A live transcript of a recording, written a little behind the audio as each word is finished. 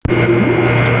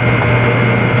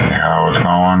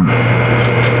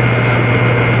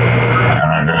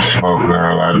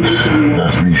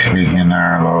speaking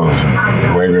there, those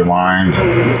wavy lines.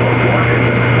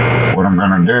 What I'm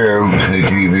going to do, see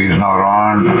TV's not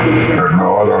on, there's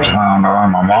no other sound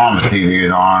on, my mom's TV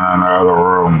is on in the other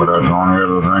room, but that's the only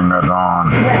other thing that's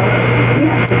on.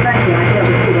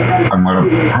 I'm going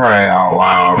to pray out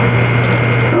loud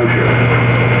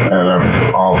that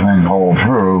if all things hold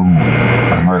true,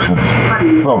 unless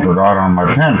it's filtered out on my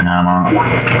pen camera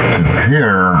to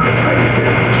hear,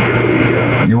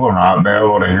 you will not be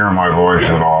able to hear my voice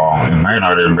at all. You may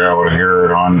not even be able to hear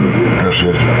it on this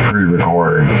is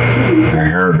pre-recorded. And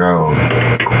here it goes.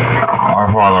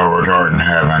 Our Father which art in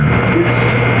heaven,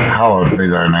 hallowed be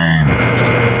thy name.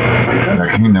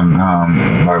 Thy kingdom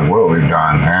come, thy will be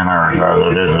done, on earth as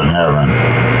it is in heaven.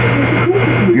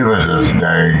 Give us this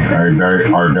day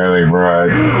our daily bread,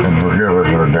 and forgive us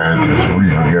our debts as we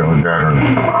forgive our debtors.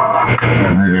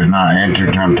 And lead us not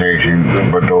into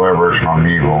temptation, but deliver us from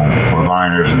evil. For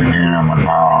thine is the kingdom and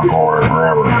power and glory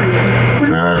forever.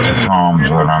 So that's the Psalms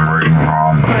that I'm reading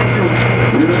from,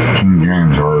 King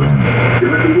James Version.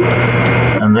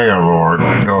 And thee, O Lord,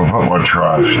 go put my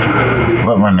trust.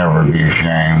 Let me never be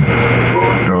ashamed.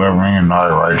 Deliver me in thy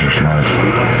righteousness.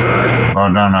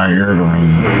 Bow down thy ear to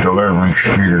me. Deliver me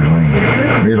speedily.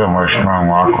 Be thou my strong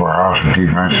rock, where house of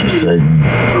defense is Satan.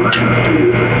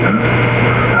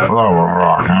 Love a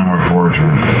rock, and my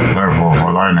fortune. Therefore,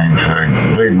 for thy name's sake,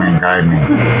 lead me and guide me.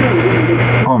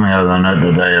 Pull me out of the net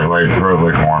today of laid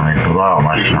privily for me, for thou art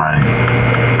my strength.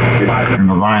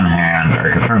 Into thine hand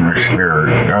I commit my spirit.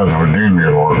 God has redeemed me,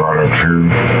 Lord God of truth.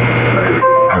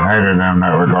 I've hated them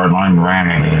that regard mine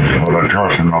vanities, but I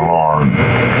trust in the Lord.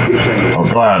 O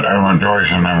glad I rejoice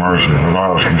in thy mercy, for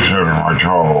thou hast considered my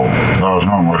trouble. Thou hast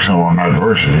known my soul in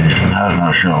adversities, and hast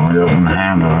not shown me up in the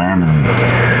hand of the enemy.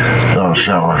 Thou hast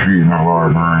set my feet in the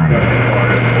Lord burning.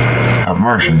 Have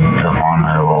mercy upon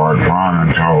me, Lord, for I am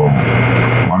in trouble.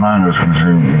 My mind is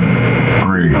consumed with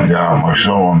grief, yeah, my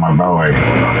soul in my belly.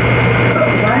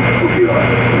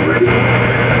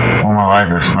 All my life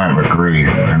is spent with grief,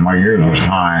 and my years of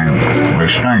time. My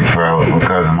strength failed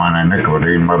because of mine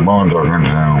iniquity, my bones are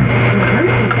consumed.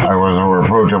 I was a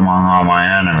reproach among all my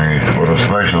enemies, but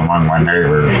especially among my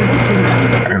neighbors.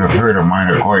 And the fear of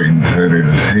mine acquaintance that it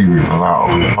deceived me without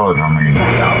clothes on me.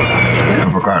 I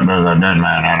forgot there's a dead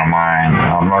man out of mine.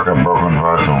 I'm like a broken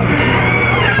vessel.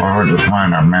 I heard the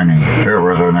slain of many. There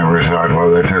was on every side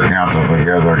while they took counsel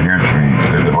together against me.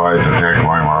 They devised to take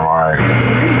away my life.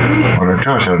 But I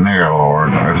trusted in thee, O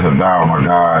Lord. I said, thou, my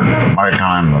God, my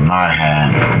time is in thy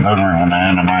hand. Deliver me from the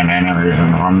hand of mine enemies,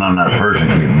 and from them that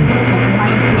persecute me.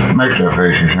 Make thy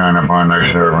face to shine upon thy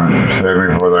servant. Save me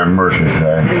for thy mercy's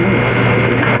sake.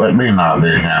 Let me not be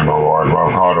ashamed, O Lord, while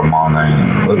called upon thee.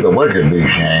 Let the wicked be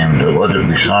shamed. Let it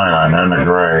be silent in the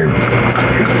grave.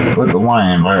 Put the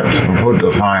lying lips, and put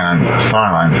the silence,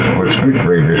 which speak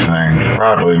grievous things,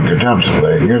 proudly and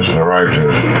contemptuously against the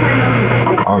righteous.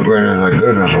 How great is thy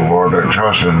goodness, O Lord, that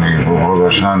trust in thee before the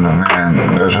sons of men,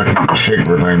 as I keep the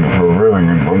secret thing for revealing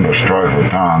him from the strife of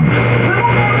tongues.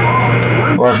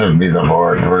 Blessed be the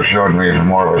Lord, who has showed me his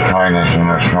marvelous kindness in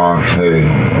a strong city,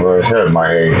 who has had my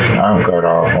age. I am cut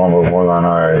off one before thine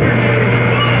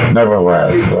eyes.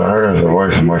 Nevertheless, thou heardest the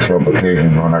voice of my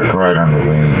supplications when I cried unto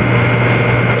thee.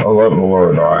 O let the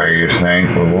Lord I hear you saying,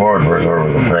 for the Lord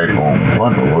preserves the faithful.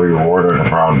 Plentiful reward of the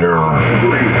proud doer.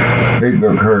 Take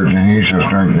good courage, and he shall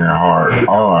strengthen your heart.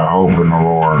 All I hope in the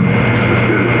Lord.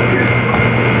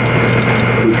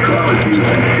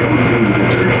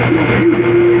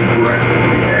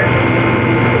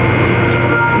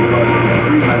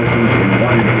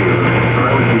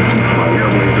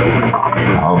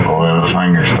 Hopefully this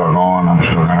thing is still going. I'm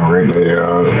still going to read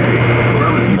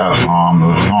that psalm,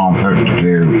 the Psalm 52,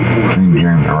 King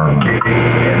James Version.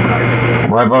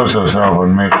 Why boast thyself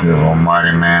in mischief,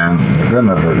 almighty man? The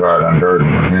goodness of God endured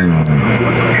continually.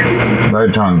 Thy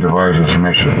tongue devises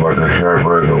mischief like a sharp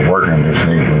razor, working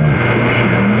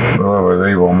deceitfully. Beloved,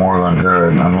 evil more than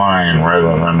good, and lying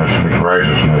rather than to speak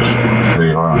righteousness.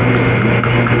 Selah.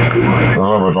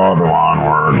 Beloved, all do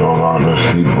onward, O thou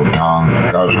deceitful tongue.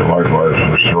 God shall likewise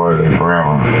destroy thee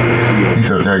forever. He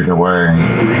shall take away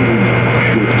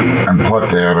and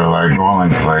pluck thee out of thy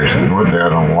dwelling place, and put thee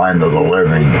out of the land of the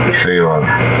living. Selah.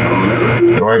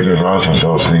 The righteous also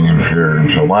shall see him fear, and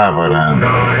shall laugh at him.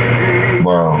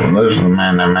 Well, this is the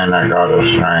man that may not God his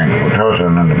strength, who trusted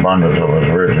in the abundance of his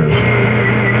riches,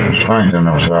 and strengthened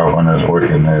himself in his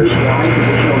wickedness.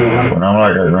 But I'm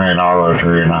like a green olive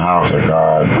tree in the house of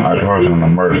God. I trust in the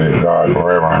mercy of God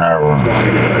forever and ever.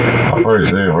 I praise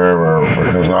thee forever,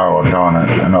 because thou hast done it,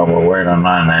 and I will wait on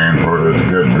thy name, for it is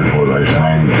good before thy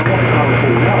saints.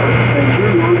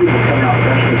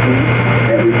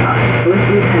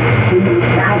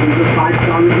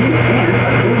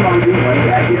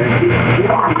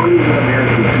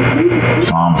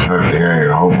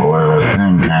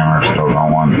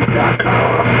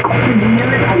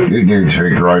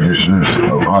 speak righteousness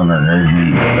of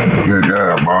congregation. Good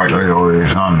bodily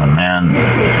his son and men.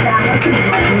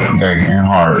 Yea, in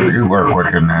heart, you work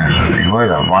wickedness. You weigh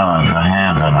the violence of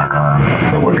hands in the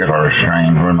earth. The wicked are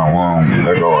estranged from the womb.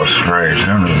 They go astray as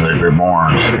soon as they be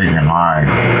born, speaking high.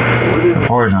 The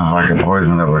poison is like the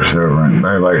poison of a serpent.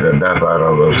 They like the death out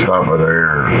of the stop of the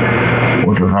ear,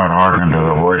 which does not hearken to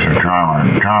the voice of Trauma.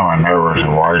 Trauma never so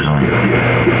wisely.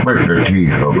 Break their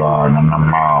teeth, O God, in the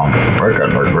mouth. Break up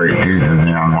their great teeth in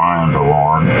the young lions, O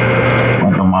Lord.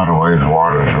 Let them out away as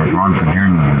waters, which run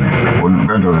continually. Wouldn't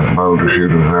bend to his bow to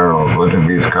shoot his arrows. Let them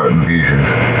be cut in pieces.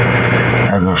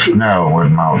 As a snail would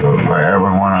melt it, let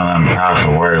every one of them pass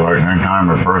away like in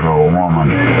time the birth of a woman,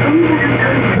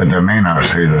 that they may not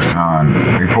see the sun.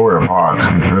 Before the pots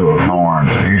and through the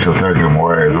thorns, he shall take him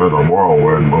away with a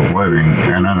whirlwind, both living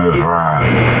and in his wrath.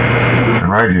 The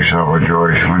righteous shall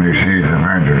rejoice when he sees the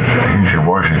vengeance. He shall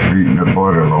wash his feet in the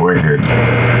blood of the wicked.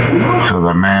 So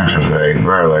the man shall say,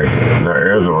 verily,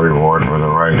 there is a reward for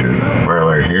the righteous.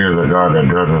 Verily, he is the God that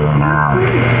dwelleth in the earth.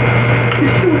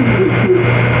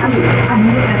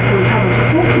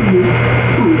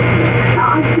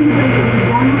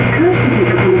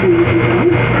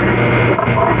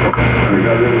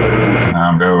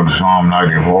 I'm doing Psalm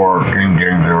 94, King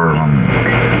James Version.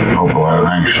 Hopefully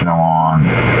everything's still on.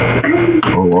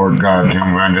 O Lord God, to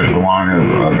vengeance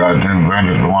belongeth, God, to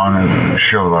vengeance belongeth,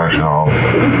 show thyself.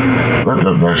 Lift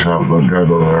up thyself, the dead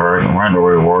of the earth, and render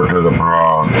reward to the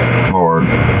proud. Lord,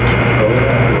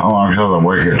 how long shall the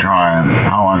wicked triumph?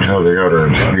 How long shall the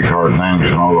uttered speak hard things,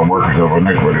 and all the workers of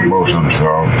iniquity boast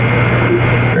themselves?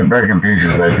 They break in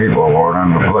pieces thy people, Lord,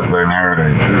 and afflict their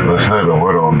heritage. Thus said the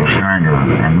widow and the stranger,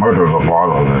 and murder the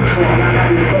fatherless.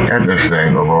 At this day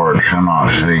the Lord shall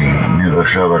not see, neither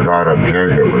shall the God of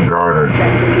Jacob regard it.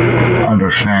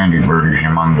 Understand, ye British,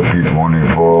 among the people when he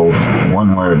falls.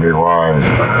 One way to be wise.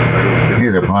 He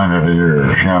that planted the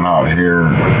ear shall not hear.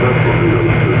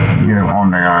 He that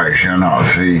formed the eye shall not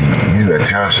see. He that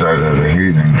chastises the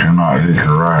heathen shall not be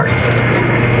correct.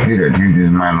 He that teaches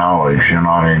men knowledge shall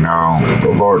not he know. The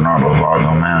Lord not allows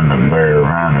a man to bear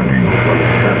vanity.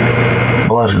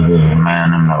 Blessed is the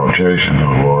man whom thou chasten, O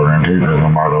Lord, and teacheth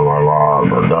him out of thy law,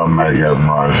 but thou may have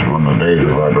rest from the days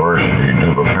of adversity,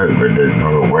 till the pit be digged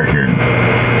for the wicked.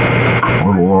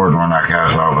 O Lord, when I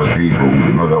cast off his people,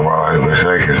 whether while he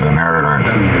forsake his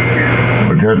inheritance,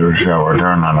 but judgment shall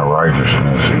return unto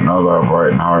righteousness, and no thy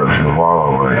bright heart shall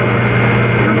follow it.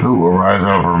 Who will rise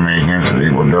up for me against the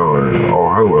evildoers,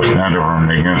 or who will stand up for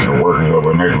me against the workers of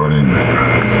iniquity?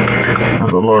 As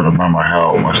the Lord has been my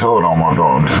help, my soul almost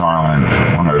all in silence.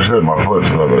 When I said my foot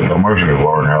slipped, the mercy of the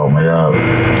Lord held me up.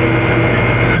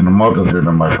 In the multitude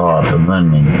of my thoughts within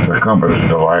me, the compass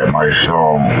delight my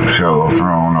soul, shall the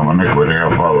throne of iniquity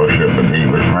have fellowship with thee,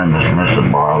 which men dismissed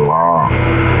by law.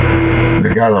 They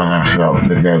gather themselves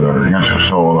together against the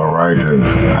soul of the righteous,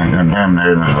 and condemn the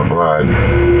innocent of blood.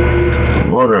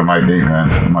 Lord of my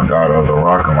defense, my God of the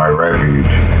rock of my refuge,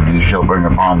 and he shall bring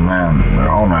upon them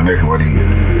their own iniquity,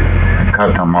 and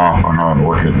cut them off on all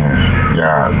wickedness.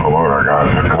 Yeah, the Lord our God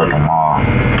shall cut them off.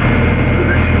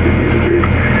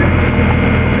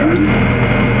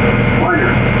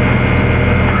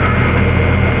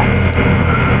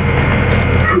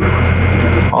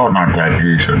 Hold not thy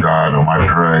peace, O God, of my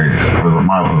praise, for the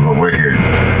mouth of the wicked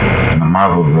and the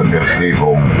mouth of the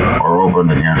deceitful are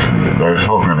opened against me. They are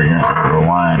spoken against me with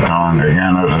a lying tongue.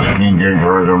 Again, this is King James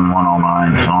Version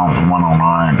 109, Psalms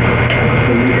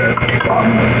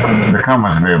 109. There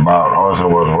cometh me about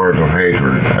also with words of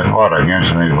hatred, and fought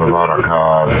against me without a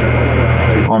cause.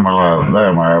 For my love, they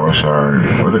are my adversary,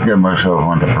 for to give myself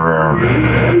unto prayer,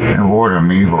 and ward of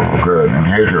evil for good, and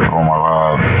hatred for my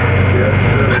love.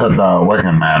 Set thou a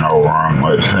wicked man over him,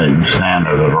 let Satan stand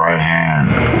at his right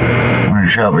hand. When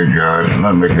he shall be judged,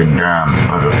 let me condemn,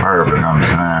 let his prayer become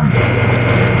sin.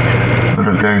 Let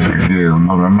the days be few,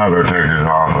 let another take his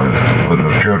office, let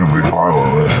the children be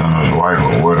fatherless, and his wife a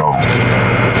widow.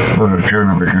 Let the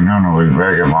children be continually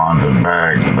vagabonds and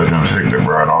beg, let them seek the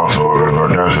bread also to their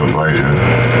desolate places.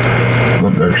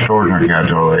 Let the extortioner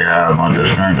catch all they have, let the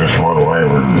strangers for the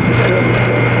labor.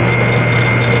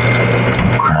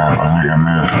 Crap, I think I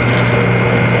missed.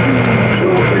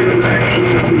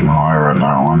 No, I read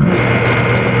that one.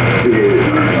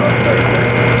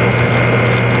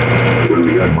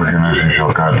 Wickedness, you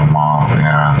shall cut them off,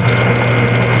 yeah.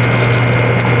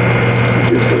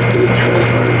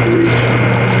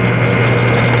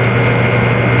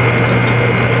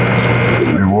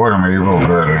 Reward him evil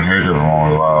good, and hate him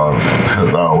all love.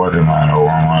 Set thou a wicked man over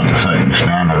him, let Satan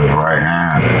stand at his right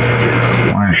hand.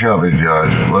 When he shall be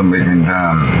judged, let me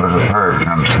condemn, let his prayer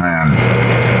become sin.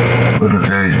 Let the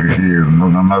days be few, let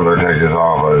another take his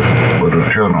office. Let the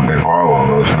children be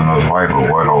fatherless, and his wife a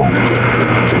widow.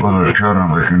 Let his children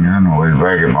be continually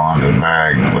vagabonds and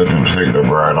bag. Let them seek the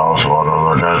bread also out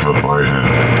of their desolate places.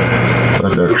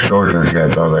 Let the extortioners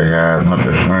get though they have, let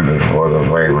the strangers for the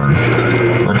favor.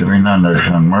 Let there be none that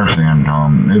send mercy unto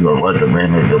them, neither let the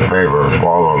banners of favor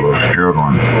follow those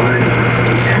children.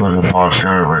 Let the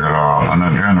posterity be cut off, and the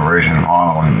generation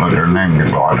following, let their name be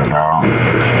blotted out.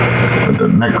 Let the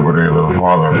iniquity of the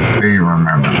father be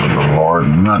remembered of the Lord,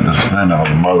 and let the sin of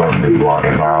the mother be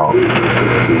blotted out.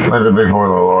 Let it be before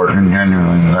the Lord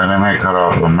continually, that he may cut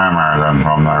off the memory of them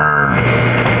from the earth.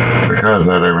 Because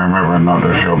that they remember not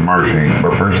to show mercy,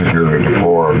 but persecuted the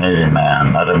poor, needy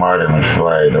man, that he might him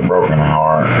slay the broken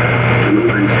heart.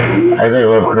 As they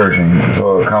love cursing,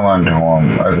 so it come unto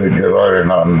him, as they delighted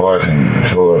not in blessing,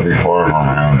 so it be far from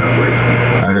him.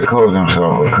 As he clothes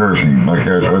himself with cursing, like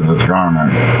as with his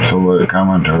garment, so let it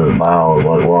come into his bowels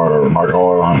like water, like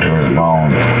oil unto his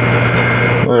bones.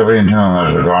 Let it be unto him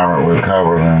as the garment would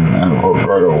cover them, and put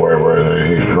right away where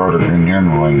he strode it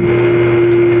continually.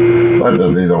 Let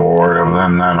this be the word of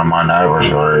them that are mine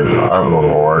adversaries, of the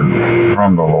Lord,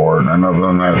 from the Lord, and of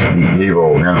them that speak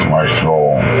evil against my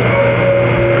soul.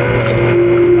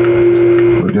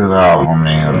 But do thou for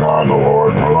me, O God, the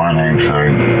Lord, for thy name's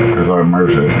sake, because thy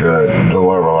mercy is good.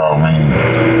 Deliver thou me.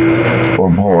 For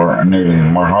poor and needy,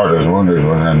 my heart is wounded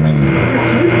within me.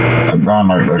 I've gone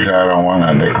like the shadow when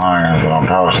it declines, and I'm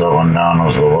tossed up and down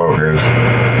as the locust.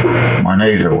 My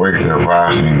knees are weak through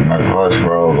fasting, my flesh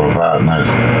swells with fatness.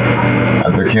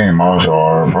 As the king also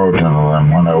are approaching to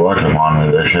them, when they look upon me,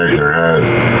 they shake their heads.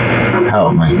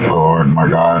 Help me, Lord, my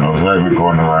God, and save me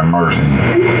according to thy mercy.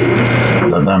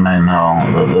 That they may know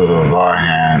that this is thy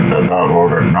hand, that thou,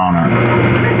 Lord, hast done it.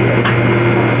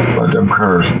 Let them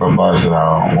curse, but bless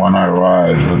thou. When I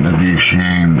rise, let them be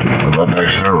shamed, but let thy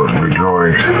servant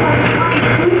rejoice.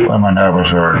 Let mine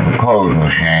adversaries be clothed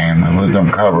with shame, and let them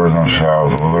cover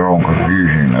themselves with their own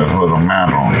confusion as with a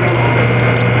mantle.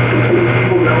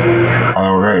 I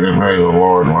will greatly praise the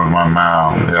Lord with my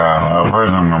mouth. I'll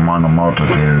praise him among the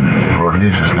multitude, for he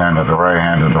shall stand at the right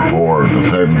hand of the poor, to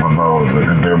save him from those that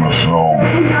condemn his soul.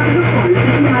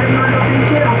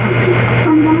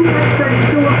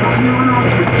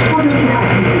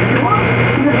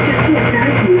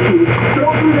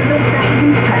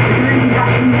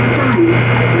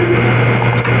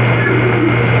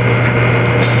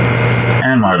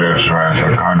 In my distress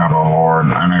I cried unto the Lord,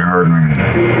 and he heard me.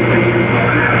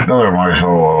 Deliver my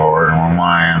soul, O Lord, from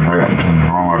mine lips and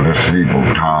from a deceitful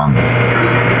tongue.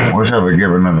 What shall be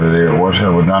given unto thee, or what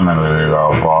shall be done unto thee,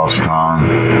 thou false tongue?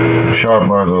 Sharp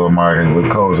words of the mighty, with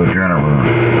coals of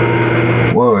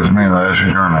juniper. Woe is me that I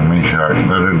sojourn in Meshach,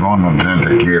 that is gone from sin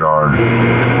to Kedar.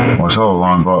 My soul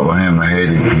long thought with him that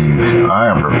hated peace.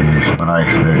 I am for peace, but I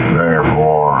speak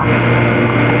therefore.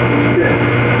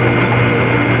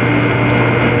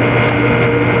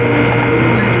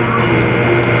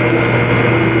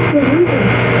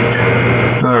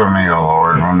 Deliver me, O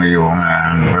Lord, from the evil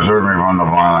man. Preserve me from the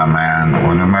violent man,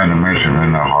 when the men of mischief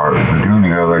in their heart, between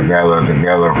the other gather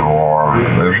together for war.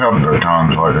 They shut their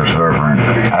tongues like a serpent,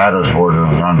 add his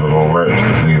poisons unto the lips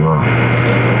of evil.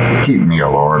 Keep me,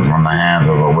 O Lord, from the hands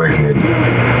of the wicked.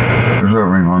 Preserve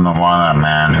me from the violent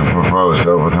man who proposed to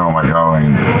overthrow my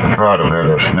going, the proud of it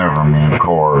have snare me in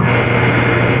cord.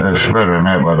 They've spread a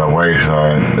net by the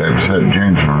wayside, they've set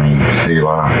gins for me,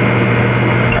 Selah.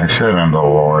 I said unto the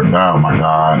Lord, thou my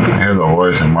God, hear the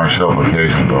voice of my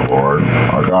supplication, O Lord.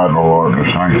 O God, the Lord, the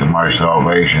strength of my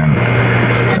salvation,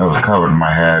 that was covered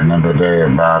my head in the day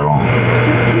of battle.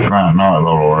 Grant not,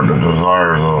 O Lord, the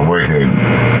desires of the wicked,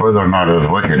 whether not his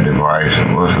wicked device,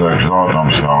 lest they exalt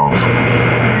themselves.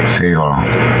 Selah.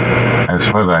 As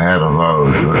for the head of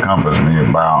those who compass me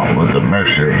about with the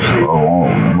mischiefs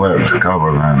of lips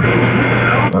cover them.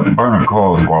 Let burning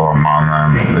coals dwell among them,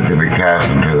 that they be cast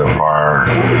into the fire,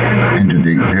 into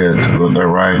deep pits, but they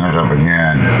rise not up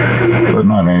again. Let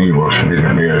not an evil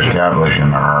spirit be established in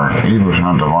the earth. Evil is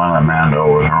not the violent man to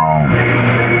overthrow.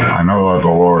 I know that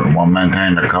the Lord will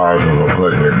maintain the cause of the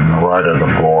afflicted and the right of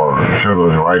the poor. Show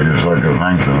those righteous like the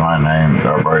thanks of thy name,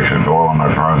 that they should dwell in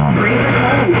thy presence.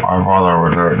 Our Father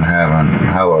which art in heaven,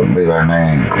 hallowed be thy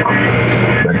name.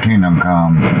 Thy kingdom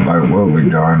come, thy will be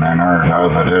done on earth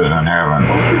as it is in heaven.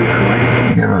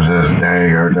 Give us this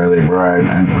day our daily bread,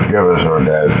 and forgive us our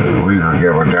debts, as we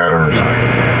forgive our debtors.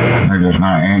 Lead us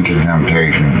not into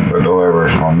temptation, but deliver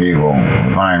us from evil.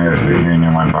 Thine is the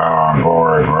kingdom and power and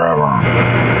glory forever.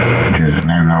 In Jesus'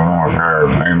 name, no more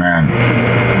prayers. Amen.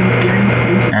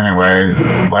 Anyways,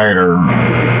 later,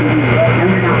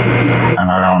 and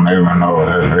I don't even know if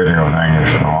this video thing is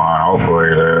still on. Hopefully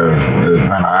it is.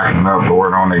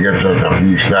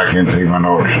 seconds even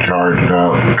though it's charged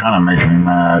up. It kind of makes me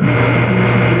mad.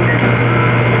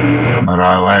 But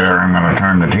later I'm going to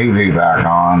turn the TV back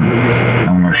on.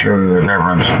 I'm going to show you the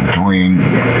difference between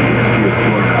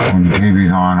when the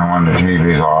TV's on and when the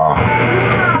TV's off.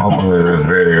 Hopefully this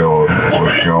video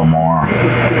will show more.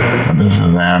 But this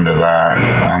is the end of that.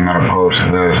 I'm going to post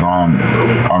this on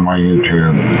my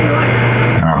YouTube.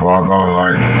 And if all goes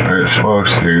like it's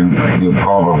supposed to, you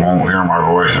probably won't hear my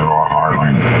voice at all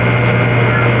hardly.